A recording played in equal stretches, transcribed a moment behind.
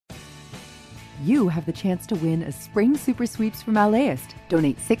you have the chance to win a spring super sweeps from LAist.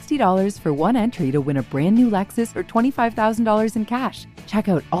 Donate $60 for one entry to win a brand new Lexus or $25,000 in cash. Check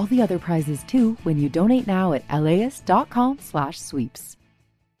out all the other prizes too when you donate now at laist.com/sweeps.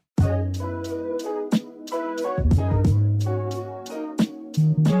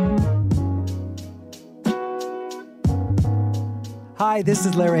 Hi, this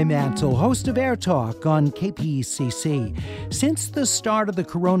is Larry Mantle, host of Air Talk on KPCC. Since the start of the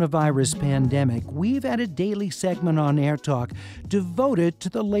coronavirus pandemic, we've had a daily segment on Air Talk devoted to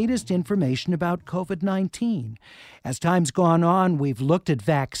the latest information about COVID-19. As time's gone on, we've looked at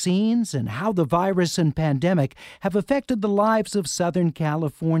vaccines and how the virus and pandemic have affected the lives of Southern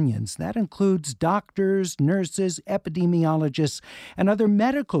Californians. That includes doctors, nurses, epidemiologists, and other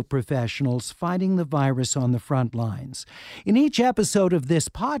medical professionals fighting the virus on the front lines. In each episode of this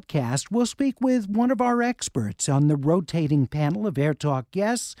podcast, we'll speak with one of our experts on the rotating panel of Air Talk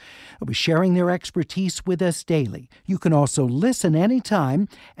guests who will be sharing their expertise with us daily. You can also listen anytime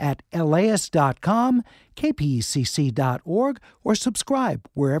at laist.com, kpecc.org, or subscribe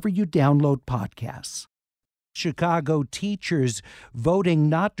wherever you download podcasts. Chicago teachers voting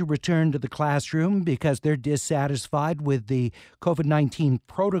not to return to the classroom because they're dissatisfied with the COVID-19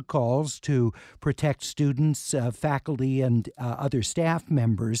 protocols to protect students, faculty, and other staff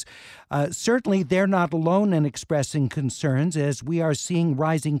members. Certainly, they're not alone in expressing concerns, as we are seeing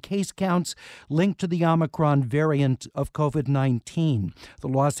rising case counts linked to the Omicron variant of COVID-19. The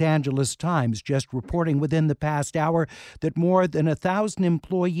Los Angeles Times just reporting within the past hour that more than 1,000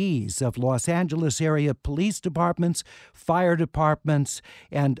 employees of Los Angeles area police departments, fire departments,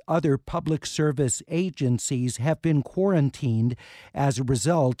 and other public service agencies have been quarantined as a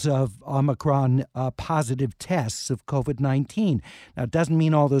result of Omicron positive tests of COVID-19. Now, it doesn't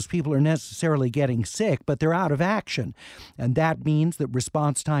mean all those people are necessarily getting sick, but they're out of action. And that means that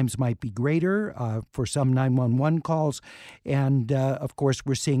response times might be greater for some 911 calls. And, of course,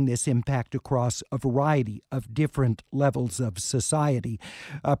 we're seeing this impact across a variety of different levels of society.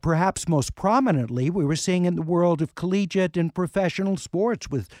 Perhaps most prominently, we were seeing in the world of collegiate and professional sports,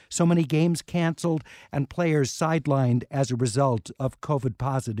 with so many games canceled and players sidelined as a result of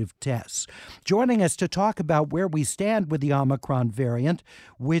COVID-positive tests. Joining us to talk about where we stand with the Omicron variant,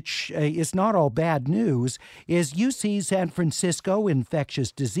 which is not all bad news, is UC San Francisco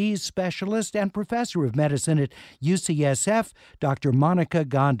infectious disease specialist and professor of medicine at UCSF, Dr. Monica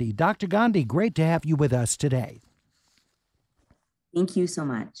Gandhi. Dr. Gandhi, great to have you with us today. Thank you so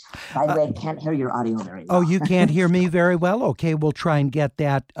much. By the way, I can't hear your audio very well. Oh, you can't hear me very well? Okay, we'll try and get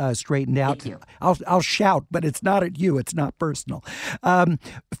that straightened out. Thank you. I'll shout, but it's not at you. It's not personal.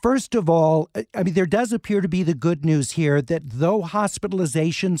 First of all, I mean, there does appear to be the good news here that though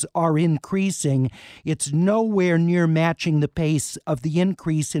hospitalizations are increasing, it's nowhere near matching the pace of the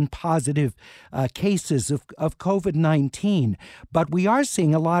increase in positive cases of COVID-19. But we are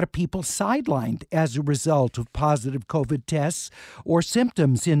seeing a lot of people sidelined as a result of positive COVID tests or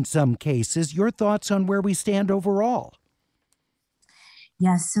symptoms in some cases. Your thoughts on where we stand overall?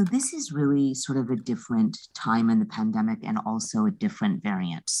 Yes, so this is really sort of a different time in the pandemic and also a different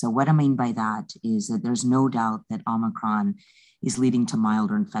variant. So what I mean by that is that there's no doubt that Omicron is leading to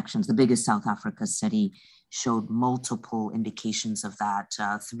milder infections. The biggest South Africa study showed multiple indications of that,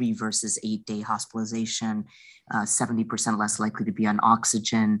 3 versus 8 day hospitalization, 70% less likely to be on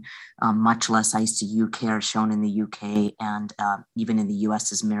oxygen, much less ICU care shown in the UK, and even in the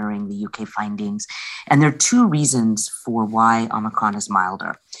US is mirroring the UK findings. And there are 2 reasons for why Omicron is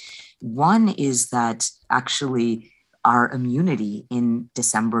milder. One is that actually our immunity in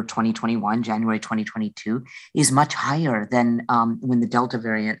December 2021, January 2022 is much higher than when the Delta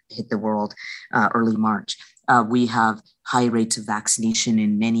variant hit the world early March. We have high rates of vaccination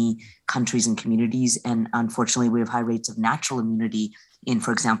in many countries and communities. And unfortunately, we have high rates of natural immunity in,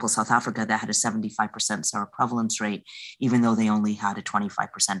 for example, South Africa that had a 75% seroprevalence rate, even though they only had a 25%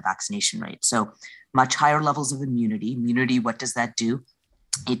 vaccination rate. So much higher levels of immunity. Immunity, what does that do?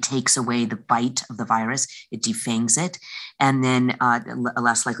 It takes away the bite of the virus, it defangs it, and then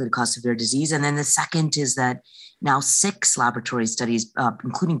less likely to cause severe disease. And then the second is that now 6 laboratory studies,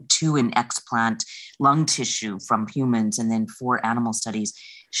 including 2 in explant lung tissue from humans, and then 4 animal studies,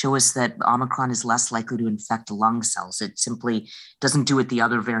 show us that Omicron is less likely to infect lung cells. It simply doesn't do what the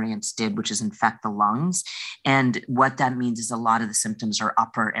other variants did, which is infect the lungs. And what that means is a lot of the symptoms are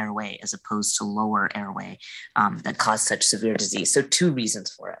upper airway as opposed to lower airway that cause such severe disease. So 2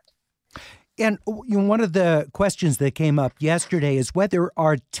 reasons for it. And one of the questions that came up yesterday is whether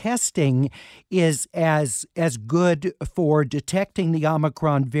our testing is as good for detecting the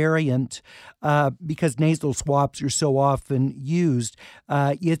Omicron variant because nasal swabs are so often used.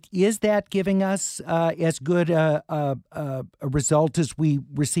 Is that giving us as good a result as we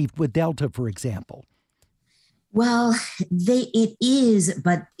received with Delta, for example? Well, it is,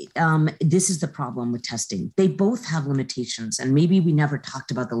 but this is the problem with testing. They both have limitations, and maybe we never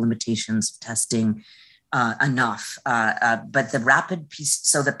talked about the limitations of testing enough. But the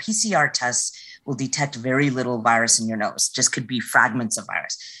the PCR tests will detect very little virus in your nose, just could be fragments of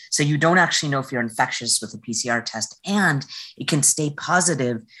virus. So you don't actually know if you're infectious with a PCR test, and it can stay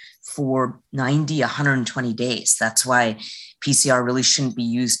positive for 90, 120 days. That's why PCR really shouldn't be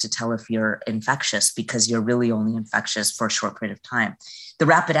used to tell if you're infectious, because you're really only infectious for a short period of time. The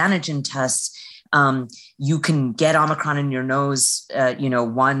rapid antigen tests, you can get Omicron in your nose,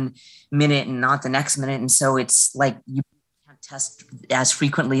 1 minute and not the next minute. And so it's like you can't test as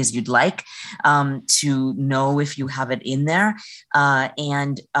frequently as you'd like to know if you have it in there. But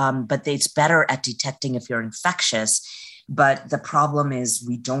it's better at detecting if you're infectious. But the problem is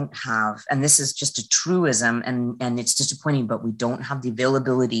we don't have, and this is just a truism, and it's disappointing, but we don't have the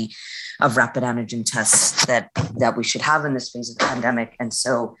availability of rapid antigen tests that we should have in this phase of the pandemic. And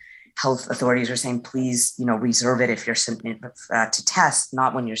so health authorities are saying, please, reserve it if you're to test,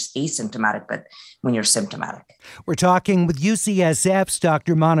 not when you're asymptomatic, but when you're symptomatic. We're talking with UCSF's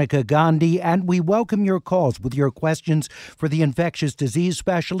Dr. Monica Gandhi, and we welcome your calls with your questions for the infectious disease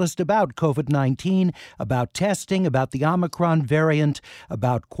specialist about COVID-19, about testing, about the Omicron variant,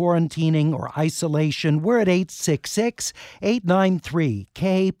 about quarantining or isolation. We're at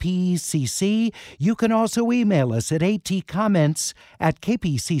 866-893-KPCC. You can also email us at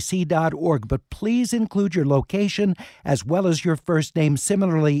atcomments@kpcc.org, but please include your location as well as your first name.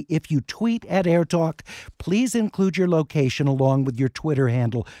 Similarly, if you tweet at AirTalk, please include your location along with your Twitter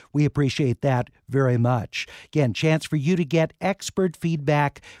handle. We appreciate that very much. Again, chance for you to get expert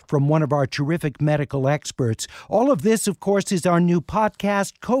feedback from one of our terrific medical experts. All of this, of course, is our new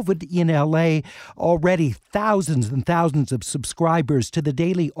podcast, COVID in LA. Already thousands and thousands of subscribers to the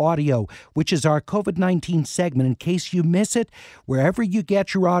Daily Audio, which is our COVID-19 segment. In case you miss it, wherever you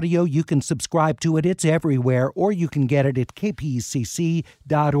get your audio, you can subscribe to it. It's everywhere, or you can get it at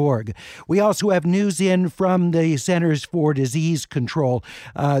kpcc.org. We also have news in from the Centers for Disease Control.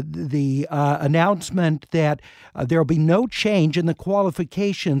 The announcement that there will be no change in the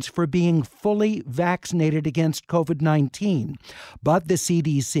qualifications for being fully vaccinated against COVID-19. But the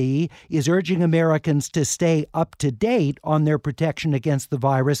CDC is urging Americans to stay up to date on their protection against the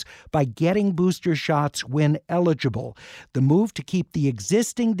virus by getting booster shots when eligible. The move to keep the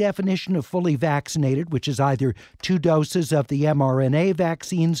existing definition of fully vaccinated, which is either 2 doses of the mRNA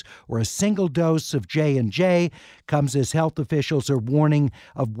vaccines or a single dose of J&J, comes as health officials are warning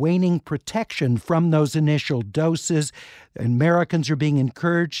of waning protection from those initial doses. Americans are being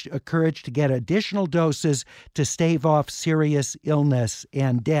encouraged to get additional doses to stave off serious illness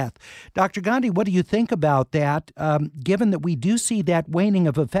and death. Dr. Gandhi, what do you think about that? Given that we do see that waning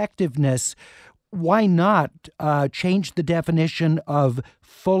of effectiveness, why not change the definition of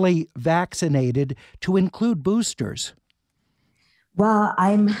fully vaccinated to include boosters? Well,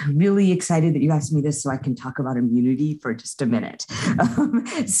 I'm really excited that you asked me this so I can talk about immunity for just a minute.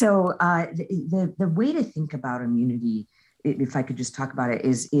 The way to think about immunity, if I could just talk about it,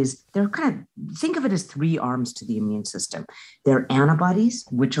 is they're think of it as 3 arms to the immune system. They're antibodies,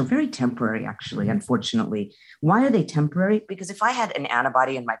 which are very temporary, actually, unfortunately. Why are they temporary? Because if I had an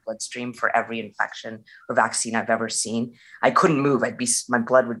antibody in my bloodstream for every infection or vaccine I've ever seen, I couldn't move. My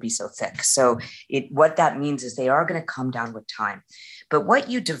blood would be so thick. So what that means is they are going to come down with time. But what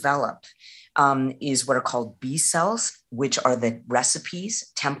you develop is what are called B cells, which are the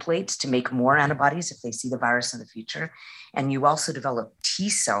recipes, templates to make more antibodies if they see the virus in the future. And you also develop T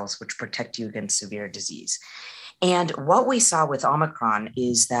cells, which protect you against severe disease. And what we saw with Omicron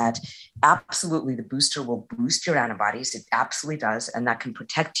is that absolutely the booster will boost your antibodies. It absolutely does. And that can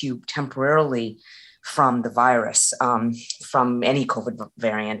protect you temporarily from the virus, from any COVID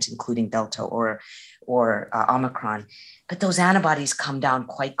variant, including Delta or Omicron. But those antibodies come down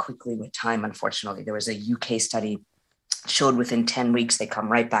quite quickly with time, unfortunately. There was a UK study showed within 10 weeks, they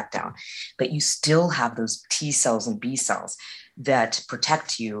come right back down. But you still have those T cells and B cells that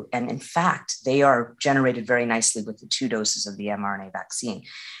protect you. And in fact, they are generated very nicely with the 2 doses of the mRNA vaccine.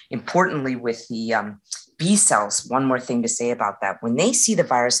 Importantly, with the B cells, one more thing to say about that. When they see the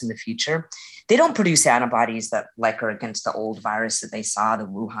virus in the future, they don't produce antibodies that are against the old virus that they saw, the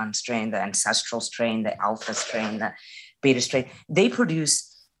Wuhan strain, the ancestral strain, the alpha strain, the beta strain. They produce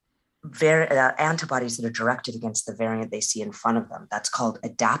antibodies that are directed against the variant they see in front of them. That's called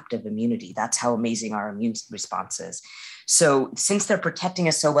adaptive immunity. That's how amazing our immune response is. So since they're protecting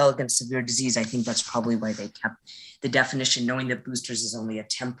us so well against severe disease, I think that's probably why they kept the definition, knowing that boosters is only a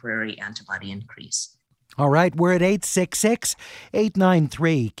temporary antibody increase. All right, we're at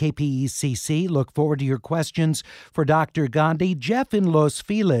 866-893-KPECC. Look forward to your questions for Dr. Gandhi. Jeff in Los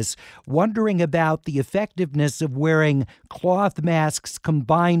Feliz wondering about the effectiveness of wearing cloth masks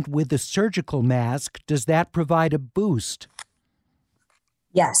combined with a surgical mask. Does that provide a boost?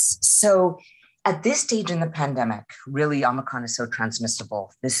 Yes. So at this stage in the pandemic, really Omicron is so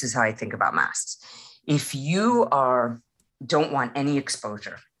transmissible. This is how I think about masks. If you don't want any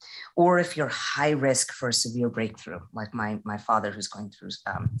exposure, or if you're high risk for a severe breakthrough, like my father who's going through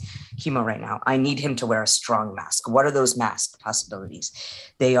chemo right now, I need him to wear a strong mask. What are those mask possibilities?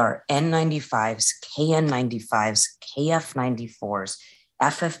 They are N95s, KN95s, KF94s,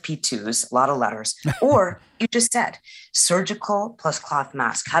 FFP2s, a lot of letters, or you just said surgical plus cloth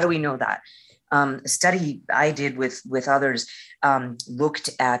mask. How do we know that? A study I did with others looked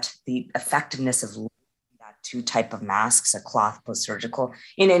at the effectiveness of two type of masks, a cloth plus surgical,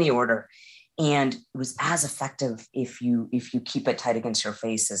 in any order. And it was as effective if you keep it tight against your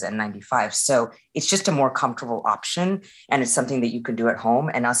face as N95. So it's just a more comfortable option. And it's something that you can do at home.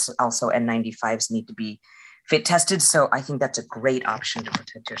 And also N95s need to be fit tested. So I think that's a great option to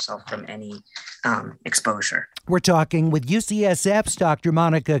protect yourself from any exposure. We're talking with UCSF's Dr.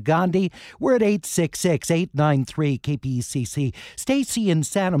 Monica Gandhi. We're at 866-893-KPECC. Stacy in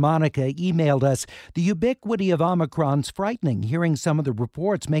Santa Monica emailed us, the ubiquity of Omicron's frightening. Hearing some of the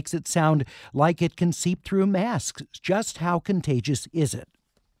reports makes it sound like it can seep through masks. Just how contagious is it?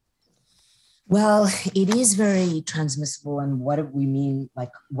 Well, it is very transmissible. And what do we mean?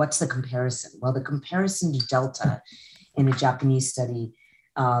 Like, what's the comparison? Well, the comparison to Delta in a Japanese study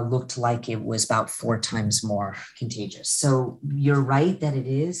looked like it was about 4 times more contagious. So you're right that it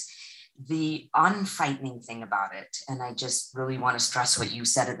is. The unfrightening thing about it, and I just really want to stress what you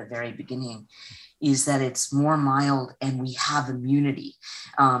said at the very beginning, is that it's more mild and we have immunity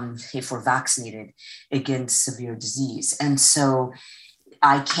if we're vaccinated against severe disease. And so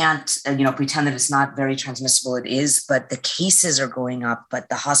I can't, pretend that it's not very transmissible. It is, but the cases are going up, but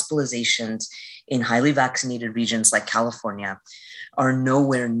the hospitalizations in highly vaccinated regions like California are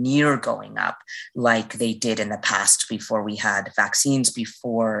nowhere near going up like they did in the past before we had vaccines,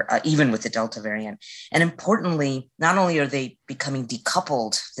 even with the Delta variant. And importantly, not only are they becoming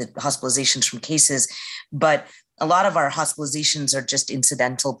decoupled, the hospitalizations from cases, but a lot of our hospitalizations are just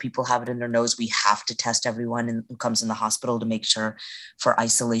incidental. People have it in their nose. We have to test everyone who comes in the hospital to make sure for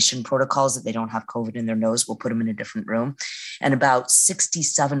isolation protocols that they don't have COVID in their nose. We'll put them in a different room. And about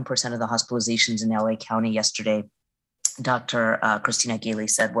 67% of the hospitalizations in LA County yesterday, Dr. Christina Gailey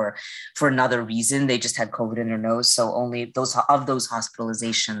said, were for another reason. They just had COVID in their nose. So only those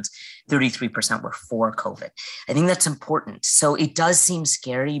hospitalizations, 33% were for COVID. I think that's important. So it does seem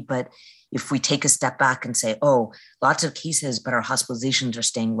scary, but if we take a step back and say, oh, lots of cases, but our hospitalizations are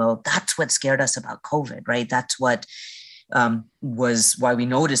staying low, that's what scared us about COVID, right? That's what was why we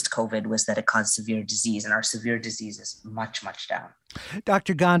noticed COVID, was that it caused severe disease, and our severe disease is much, much down.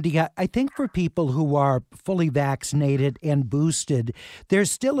 Dr. Gandhi, I think for people who are fully vaccinated and boosted,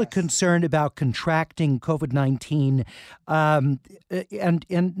 there's still a concern about contracting COVID-19,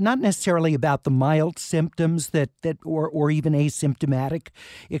 and not necessarily about the mild symptoms or even asymptomatic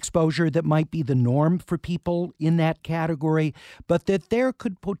exposure that might be the norm for people in that category, but that there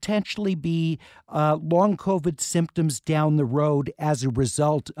could potentially be long COVID symptoms down the road as a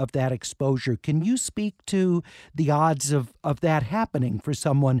result of that exposure. Can you speak to the odds of that happening for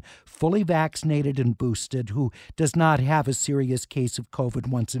someone fully vaccinated and boosted who does not have a serious case of COVID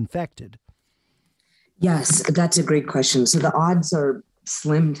once infected? Yes, that's a great question. So the odds are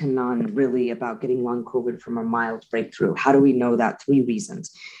slim to none, really, about getting long COVID from a mild breakthrough. How do we know that? 3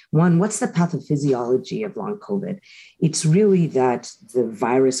 reasons. One, what's the pathophysiology of long COVID? It's really that the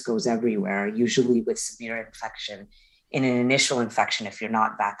virus goes everywhere, usually with severe infection. In an initial infection, if you're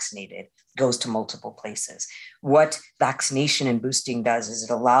not vaccinated, goes to multiple places. What vaccination and boosting does is it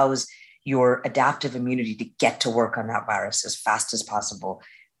allows your adaptive immunity to get to work on that virus as fast as possible,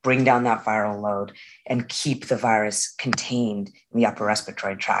 bring down that viral load, and keep the virus contained in the upper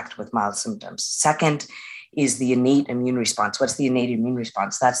respiratory tract with mild symptoms. Second is the innate immune response. What's the innate immune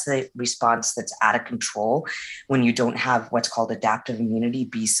response? That's the response that's out of control when you don't have what's called adaptive immunity,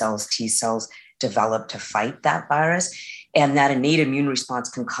 B cells, T cells, develop to fight that virus. And that innate immune response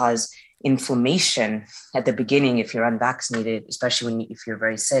can cause inflammation at the beginning if you're unvaccinated, especially if you're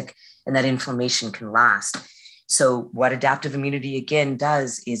very sick, and that inflammation can last. So what adaptive immunity again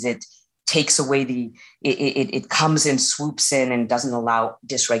does is it takes away it comes in, swoops in, and doesn't allow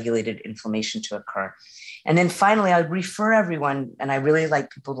dysregulated inflammation to occur. And then finally, I refer everyone, and I really like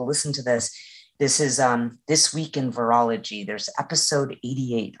people to listen to this. This is This Week in Virology. There's episode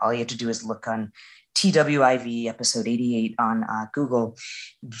 88. All you have to do is look on TWIV, episode 88 on Google.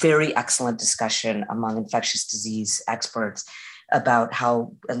 Very excellent discussion among infectious disease experts about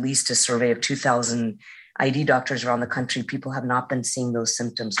how, at least a survey of 2,000 ID doctors around the country, people have not been seeing those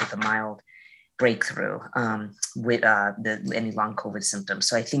symptoms with a mild breakthrough with any long COVID symptoms.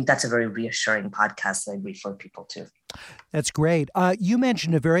 So I think that's a very reassuring podcast that I refer people to. That's great. You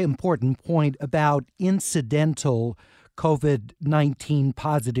mentioned a very important point about incidental COVID-19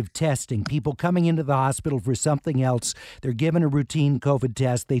 positive testing. People coming into the hospital for something else, they're given a routine COVID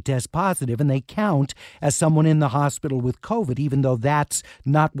test, they test positive, and they count as someone in the hospital with COVID, even though that's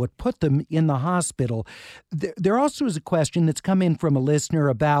not what put them in the hospital. There also is a question that's come in from a listener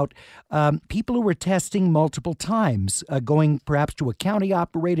about people who are testing multiple times, going perhaps to a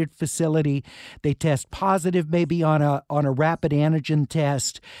county-operated facility. They test positive maybe on a rapid antigen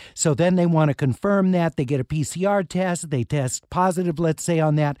test, so then they want to confirm that. They get a PCR test. They test positive, let's say,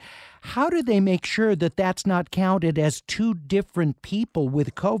 on that. How do they make sure that that's not counted as two different people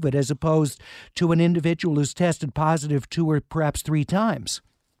with COVID as opposed to an individual who's tested positive 2 or perhaps 3 times?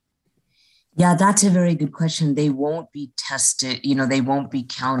 Yeah, that's a very good question. They won't be tested, they won't be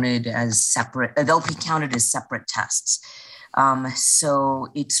counted as separate. They'll be counted as separate tests. So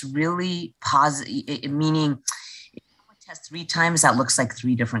it's really positive, meaning 3 times, that looks like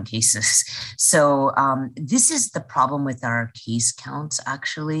 3 different cases. So this is the problem with our case counts,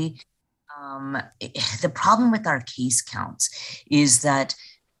 actually. The problem with our case counts is that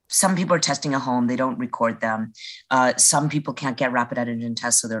some people are testing at home, they don't record them. Some people can't get rapid antigen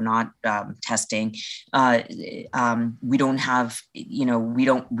tests, so they're not testing. We don't have, we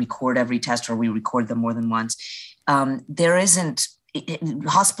don't record every test, or we record them more than once. There isn't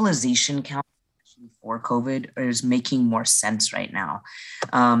hospitalization count for COVID is making more sense right now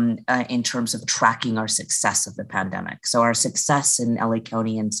in terms of tracking our success of the pandemic. So our success in LA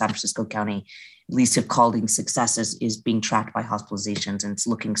County and San Francisco County, at least if calling successes, is being tracked by hospitalizations, and it's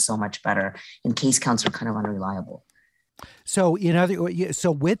looking so much better. And case counts are kind of unreliable. So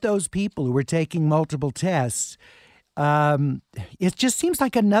so with those people who are taking multiple tests, it just seems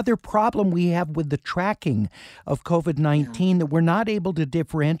like another problem we have with the tracking of COVID-19, that we're not able to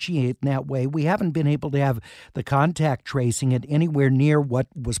differentiate in that way. We haven't been able to have the contact tracing at anywhere near what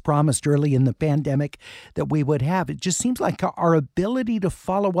was promised early in the pandemic that we would have. It just seems like our ability to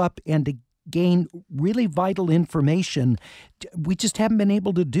follow up and to gain really vital information, we just haven't been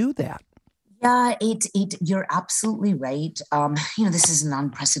able to do that. Yeah, you're absolutely right. This is an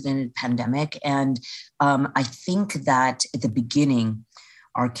unprecedented pandemic. And I think that at the beginning,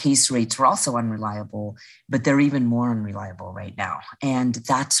 our case rates were also unreliable, but they're even more unreliable right now. And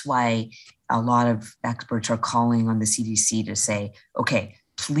that's why a lot of experts are calling on the CDC to say, okay,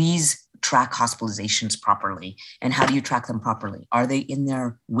 please track hospitalizations properly. And how do you track them properly? Are they in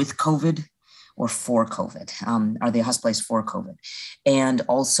there with COVID or for COVID? Are they hospitalized for COVID? And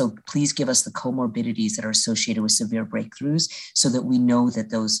also, please give us the comorbidities that are associated with severe breakthroughs so that we know that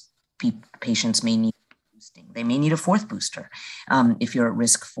those patients may need boosting. They may need a 4th booster if you're at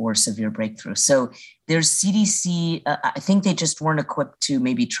risk for severe breakthrough. So there's CDC, I think they just weren't equipped to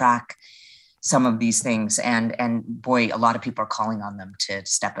maybe track some of these things. And boy, a lot of people are calling on them to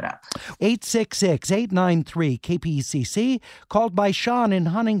step it up. 866-893-KPCC, called by Sean in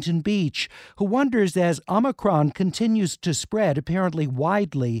Huntington Beach, who wonders, as Omicron continues to spread apparently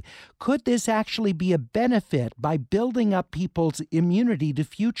widely, could this actually be a benefit by building up people's immunity to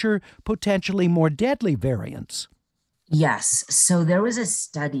future potentially more deadly variants? Yes. So there was a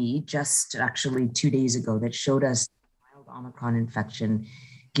study just actually 2 days ago that showed us mild Omicron infection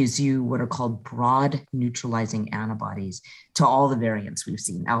gives you what are called broad neutralizing antibodies to all the variants we've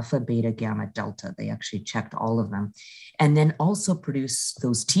seen, alpha, beta, gamma, delta. They actually checked all of them. And then also produce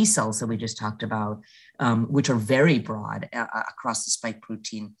those T cells that we just talked about, which are very broad across the spike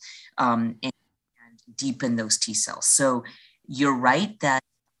protein, and deepen those T cells. So you're right that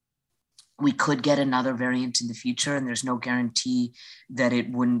we could get another variant in the future, and there's no guarantee that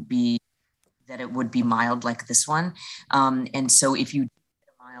it would be mild like this one. And so if you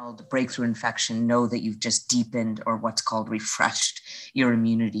mild breakthrough infection, know that you've just deepened, or what's called refreshed, your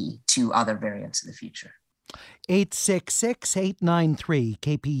immunity to other variants in the future.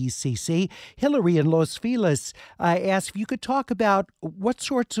 866-893-KPCC. Hillary in Los Feliz asked if you could talk about what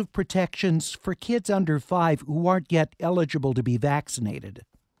sorts of protections for kids under 5 who aren't yet eligible to be vaccinated.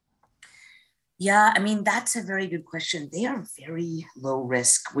 Yeah, I mean, that's a very good question. They are very low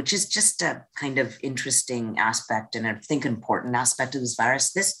risk, which is just a kind of interesting aspect and I think important aspect of this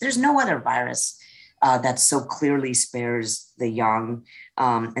virus. There's no other virus that so clearly spares the young.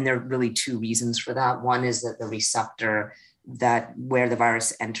 And there are really two reasons for that. One is that the receptor that where the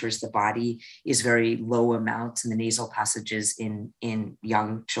virus enters the body is very low amounts in the nasal passages in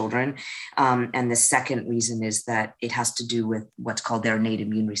young children. And the second reason is that it has to do with what's called their innate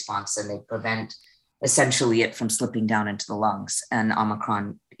immune response, and they prevent essentially it from slipping down into the lungs. And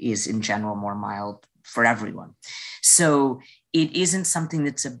Omicron is in general more mild for everyone. So it isn't something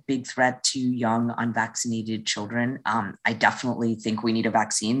that's a big threat to young unvaccinated children. I definitely think we need a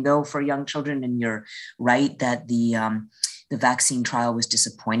vaccine though for young children. And you're right that the vaccine trial was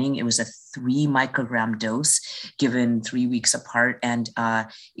disappointing. It was a 3 microgram dose given 3 weeks apart, and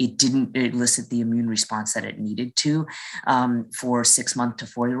it didn't elicit the immune response that it needed to for 6 month to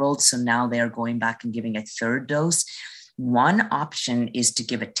 4-year-olds. So now they are going back and giving a third dose. One option is to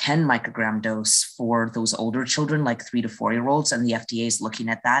give a 10 microgram dose for those older children, like 3 to 4-year-olds, and the FDA is looking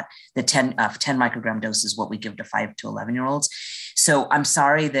at that. The 10 microgram dose is what we give to 5 to 11-year-olds. So I'm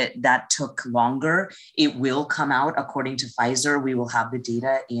sorry that took longer. It will come out according to Pfizer. We will have the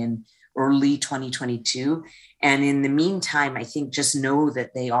data in early 2022. And in the meantime, I think just know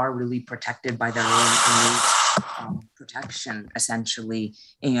that they are really protected by their own innate protection, essentially.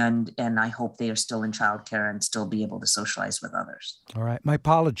 And I hope they are still in childcare and still be able to socialize with others. All right. My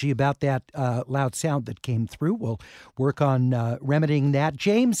apology about that loud sound that came through. We'll work on remedying that.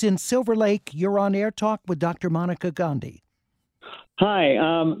 James in Silver Lake, you're on Air Talk with Dr. Monica Gandhi. Hi.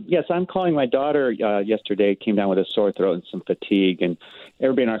 Yes, I'm calling. My daughter yesterday came down with a sore throat and some fatigue, and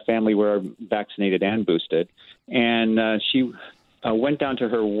everybody in our family were vaccinated and boosted. And she went down to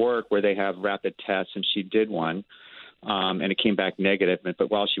her work where they have rapid tests, and she did one, and it came back negative.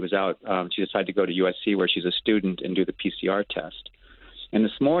 But while she was out, she decided to go to USC, where she's a student, and do the PCR test. And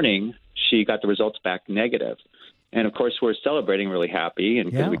this morning, she got the results back negative. And, of course, we're celebrating, really happy,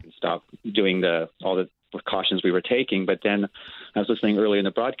 and because we can stop doing all the precautions we were taking. But then I was listening earlier in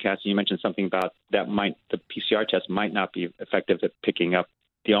the broadcast, and you mentioned something about the PCR test might not be effective at picking up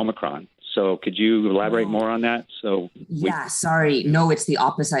the Omicron. So could you elaborate more on that? Sorry. No, it's the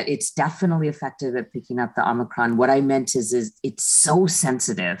opposite. It's definitely effective at picking up the Omicron. What I meant is it's so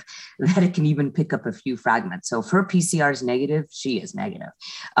sensitive that it can even pick up a few fragments. So if her PCR is negative, she is negative.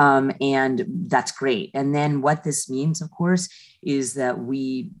 And that's great. And then what this means, of course, is that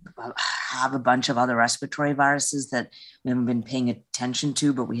we have a bunch of other respiratory viruses that we haven't been paying attention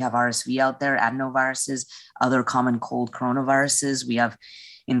to, but we have RSV out there, adenoviruses, other common cold coronaviruses. We have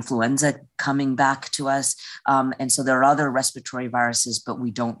influenza coming back to us. And so there are other respiratory viruses, but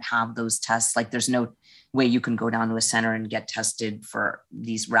we don't have those tests. Like there's no way you can go down to a center and get tested for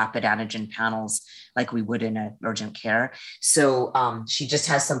these rapid antigen panels like we would in a urgent care. So she just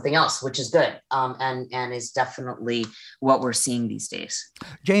has something else, which is good, and is definitely what we're seeing these days.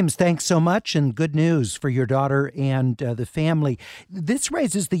 James, thanks so much, and good news for your daughter and the family. This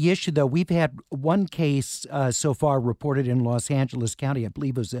raises the issue, though. We've had one case so far reported in Los Angeles County. I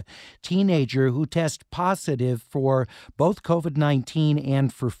believe it was a teenager who tested positive for both COVID-19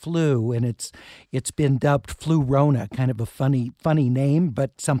 and for flu, and it's been dubbed Flu-Rona, kind of a funny name,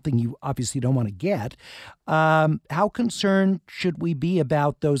 but something you obviously don't want to get. How concerned should we be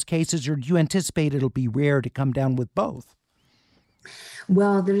about those cases, or do you anticipate it'll be rare to come down with both?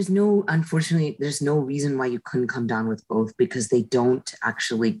 Well, unfortunately, there's no reason why you couldn't come down with both, because they don't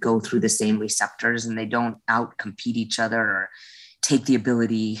actually go through the same receptors and they don't out-compete each other or take the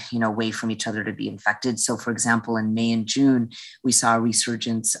ability, away from each other to be infected. So, for example, in May and June, we saw a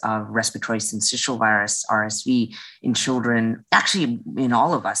resurgence of respiratory syncytial virus, RSV, in children. Actually, in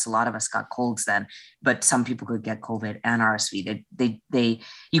all of us, a lot of us got colds then, but some people could get COVID and RSV.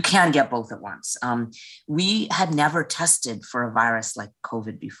 You can get both at once. We had never tested for a virus like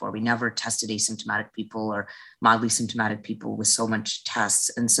COVID before. We never tested asymptomatic people or mildly symptomatic people with so much tests.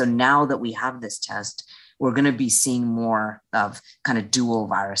 And so now that we have this test, we're going to be seeing more of kind of dual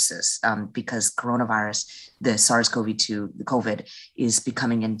viruses because coronavirus, the SARS-CoV-2, the COVID, is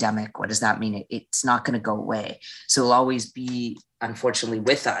becoming endemic. What does that mean? It's not going to go away. So it'll always be, unfortunately,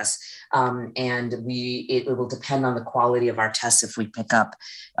 with us. And it will depend on the quality of our tests if we pick up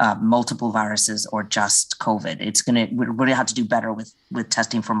multiple viruses or just COVID. We're going to have to do better with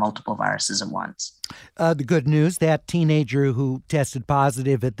testing for multiple viruses at once. The good news, that teenager who tested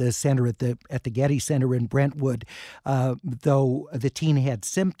positive at the center at the Getty Center in Brentwood, though the teen had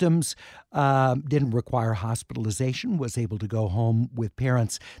symptoms, didn't require hospitalization, was able to go home with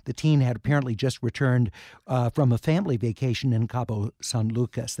parents. The teen had apparently just returned from a family vacation in Cabo San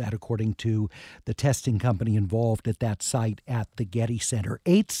Lucas, that according to the testing company involved at that site at the Getty Center.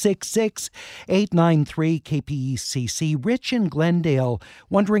 866-893-KPECC. Rich in Glendale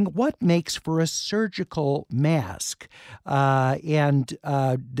wondering what makes for a surgical mask. And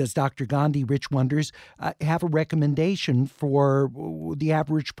does Dr. Gandhi, Rich wonders, have a recommendation for the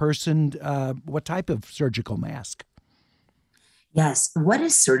average person? What type of surgical mask? Yes. What a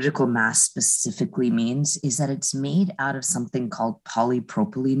surgical mask specifically means is that it's made out of something called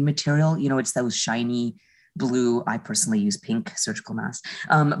polypropylene material. You know, it's those shiny blue. I personally use pink surgical masks,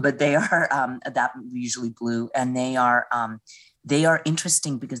 but they are that usually blue, and they are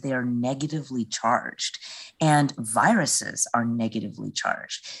interesting because they are negatively charged, and viruses are negatively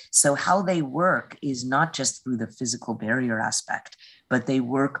charged. So how they work is not just through the physical barrier aspect, but they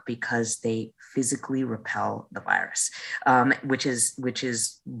work because they physically repel the virus, which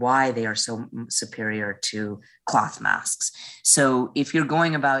is why they are so superior to cloth masks. So if you're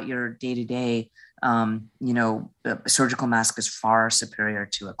going about your day-to-day, a surgical mask is far superior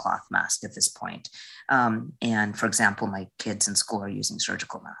to a cloth mask at this point. And for example, my kids in school are using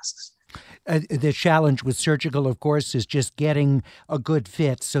surgical masks. The challenge with surgical, of course, is just getting a good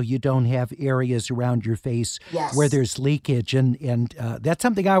fit so you don't have areas around your face where there's leakage. And that's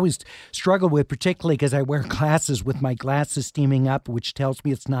something I always struggle with, particularly because I wear glasses with my glasses steaming up, which tells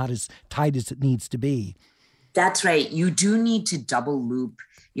me it's not as tight as it needs to be. That's right. You do need to double loop.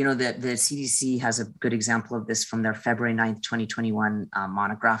 You know, the CDC has a good example of this from their February 9th, 2021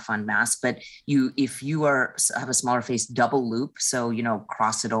 monograph on masks. But if you have a smaller face, double loop. So,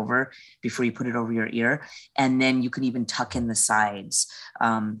 cross it over before you put it over your ear. And then you can even tuck in the sides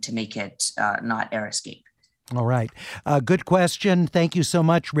to make it not air escape. All right. Good question. Thank you so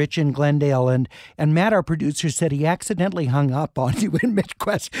much, Rich in Glendale. And Matt, our producer, said he accidentally hung up on you in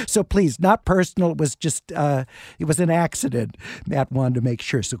mid-question. So please, not personal. It was just, it was an accident. Matt wanted to make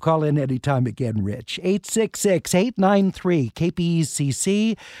sure. So call in anytime again, Rich.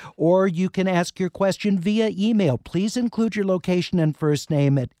 866-893-KPECC. Or you can ask your question via email. Please include your location and first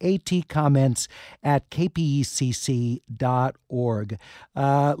name at atcomments@kpecc.org.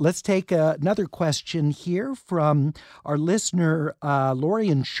 Let's take another question here from our listener, Lori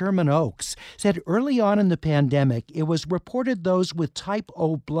in Sherman Oaks. Said early on in the pandemic, it was reported those with type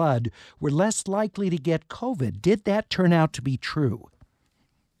O blood were less likely to get COVID. Did that turn out to be true?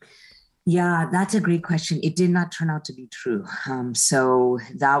 Yeah, that's a great question. It did not turn out to be true. So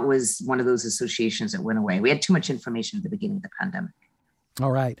that was one of those associations that went away. We had too much information at the beginning of the pandemic.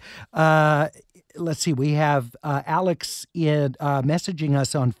 All right. Let's see. We have Alex messaging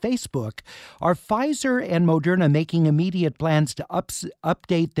us on Facebook. Are Pfizer and Moderna making immediate plans to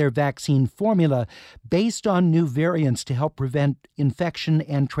update their vaccine formula based on new variants to help prevent infection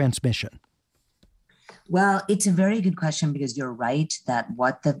and transmission? Well, it's a very good question because you're right that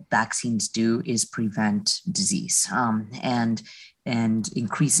what the vaccines do is prevent disease. And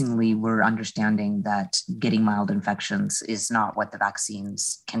increasingly, we're understanding that getting mild infections is not what the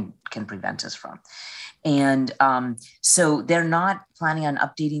vaccines can prevent us from. And so they're not planning on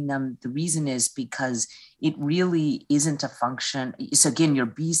updating them. The reason is because it really isn't a function. So again, your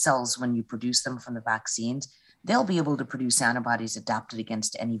B cells, when you produce them from the vaccines, they'll be able to produce antibodies adapted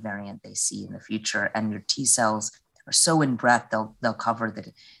against any variant they see in the future. And your T cells are so in breadth, they'll cover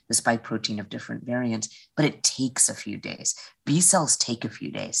the spike protein of different variants, but it takes a few days. B cells take a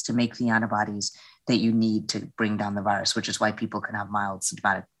few days to make the antibodies that you need to bring down the virus, which is why people can have mild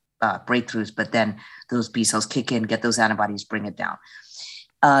symptomatic breakthroughs, but then those B cells kick in, get those antibodies, bring it down.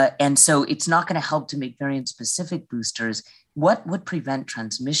 And so it's not going to help to make variant-specific boosters. What would prevent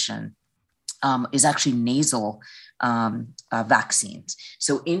transmission is actually nasal vaccines.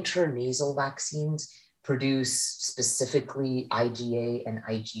 So intranasal vaccines produce specifically IgA and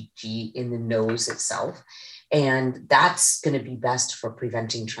IgG in the nose itself. And that's going to be best for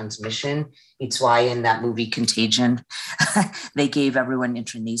preventing transmission. It's why in that movie Contagion, they gave everyone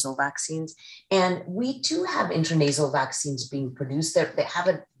intranasal vaccines. And we do have intranasal vaccines being produced. They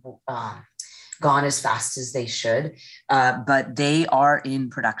haven't gone as fast as they should, but they are in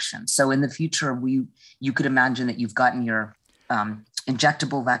production. So in the future, you could imagine that you've gotten your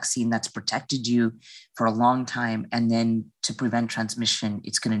injectable vaccine that's protected you for a long time. And then to prevent transmission,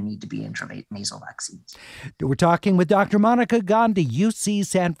 it's going to need to be intranasal vaccines. We're talking with Dr. Monica Gandhi, UC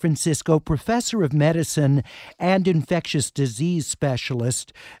San Francisco, professor of medicine and infectious disease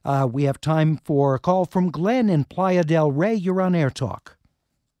specialist. We have time for a call from Glenn in Playa del Rey. You're on Air Talk.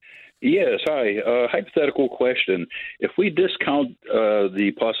 Yes, hi. Hypothetical question. If we discount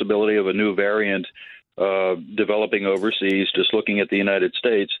the possibility of a new variant developing overseas, just looking at the United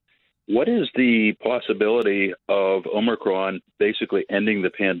States, what is the possibility of Omicron basically ending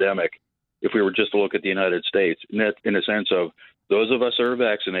the pandemic if we were just to look at the United States? In a sense of those of us who are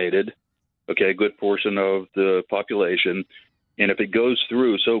vaccinated, okay, a good portion of the population, and if it goes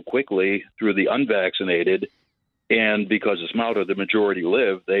through so quickly through the unvaccinated, and because it's milder, the majority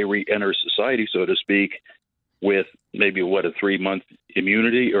live, they re-enter society, so to speak, with maybe, a 3-month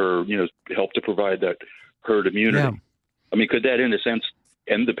immunity or, help to provide that herd immunity. Yeah. I mean, could that, in a sense,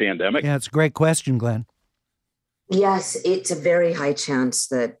 end the pandemic? Yeah, it's a great question, Glenn. Yes, it's a very high chance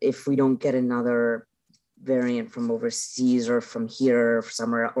that if we don't get another variant from overseas or from here,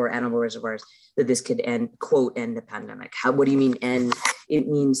 somewhere, or animal reservoirs, that this could end the pandemic. What do you mean end? It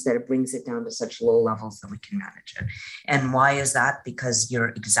means that it brings it down to such low levels that we can manage it. And why is that? Because you're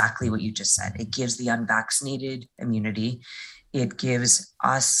exactly what you just said. It gives the unvaccinated immunity. It gives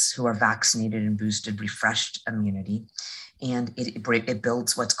us who are vaccinated and boosted refreshed immunity. And it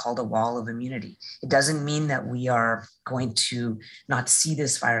builds what's called a wall of immunity. It doesn't mean that we are going to not see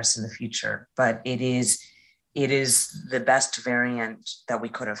this virus in the future, but it is the best variant that we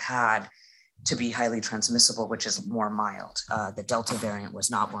could have had to be highly transmissible, which is more mild. The Delta variant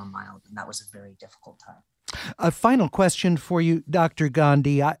was not more mild, and that was a very difficult time. A final question for you, Dr.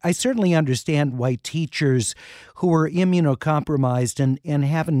 Gandhi. I certainly understand why teachers who are immunocompromised and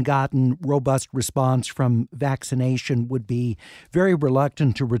haven't gotten robust response from vaccination would be very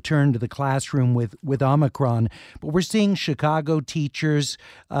reluctant to return to the classroom with Omicron. But we're seeing Chicago teachers,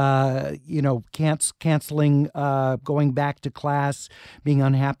 canceling going back to class, being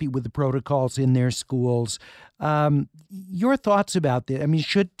unhappy with the protocols in their schools. Your thoughts about this? I mean,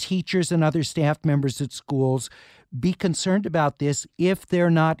 should teachers and other staff members at schools be concerned about this if they're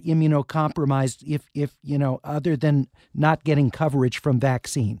not immunocompromised, if other than not getting coverage from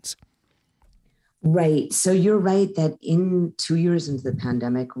vaccines? Right. So you're right that in 2 years into the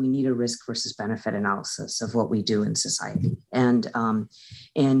pandemic, we need a risk versus benefit analysis of what we do in society. And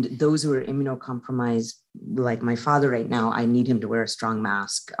those who are immunocompromised, like my father right now, I need him to wear a strong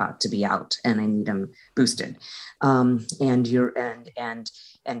mask to be out, and I need him boosted,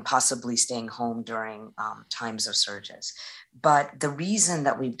 and possibly staying home during times of surges. But the reason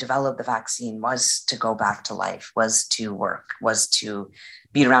that we've developed the vaccine was to go back to life, was to work, was to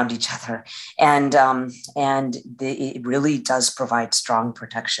be around each other. And it really does provide strong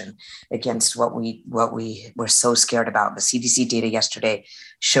protection against what we were so scared about. The CDC data yesterday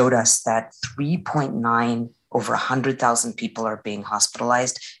showed us that 3.9 over 100,000 people are being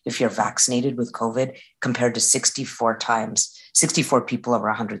hospitalized if you're vaccinated with COVID, compared to 64 people over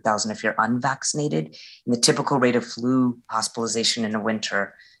 100,000 if you're unvaccinated. And the typical rate of flu hospitalization in the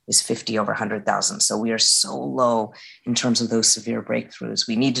winter is 50 over 100,000. So we are so low in terms of those severe breakthroughs.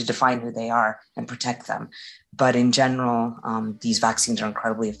 We need to define who they are and protect them. But in general, these vaccines are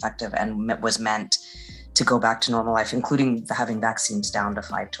incredibly effective and was meant to go back to normal life, including having vaccines down to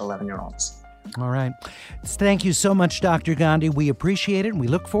 5 to 11-year-olds. All right. Thank you so much, Dr. Gandhi. We appreciate it, and we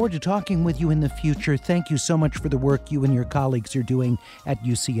look forward to talking with you in the future. Thank you so much for the work you and your colleagues are doing at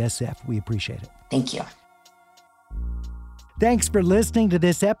UCSF. We appreciate it. Thank you. Thanks for listening to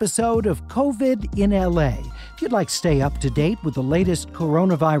this episode of COVID in LA. If you'd like to stay up to date with the latest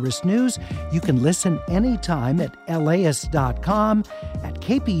coronavirus news, you can listen anytime at laist.com, at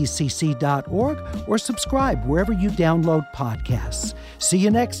kpecc.org, or subscribe wherever you download podcasts. See you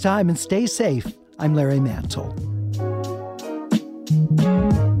next time and stay safe. I'm Larry Mantle.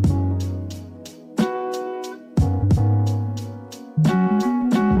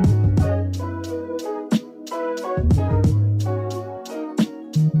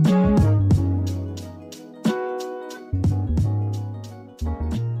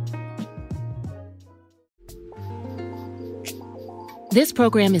 This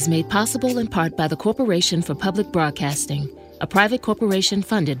program is made possible in part by the Corporation for Public Broadcasting, a private corporation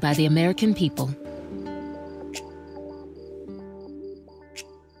funded by the American people.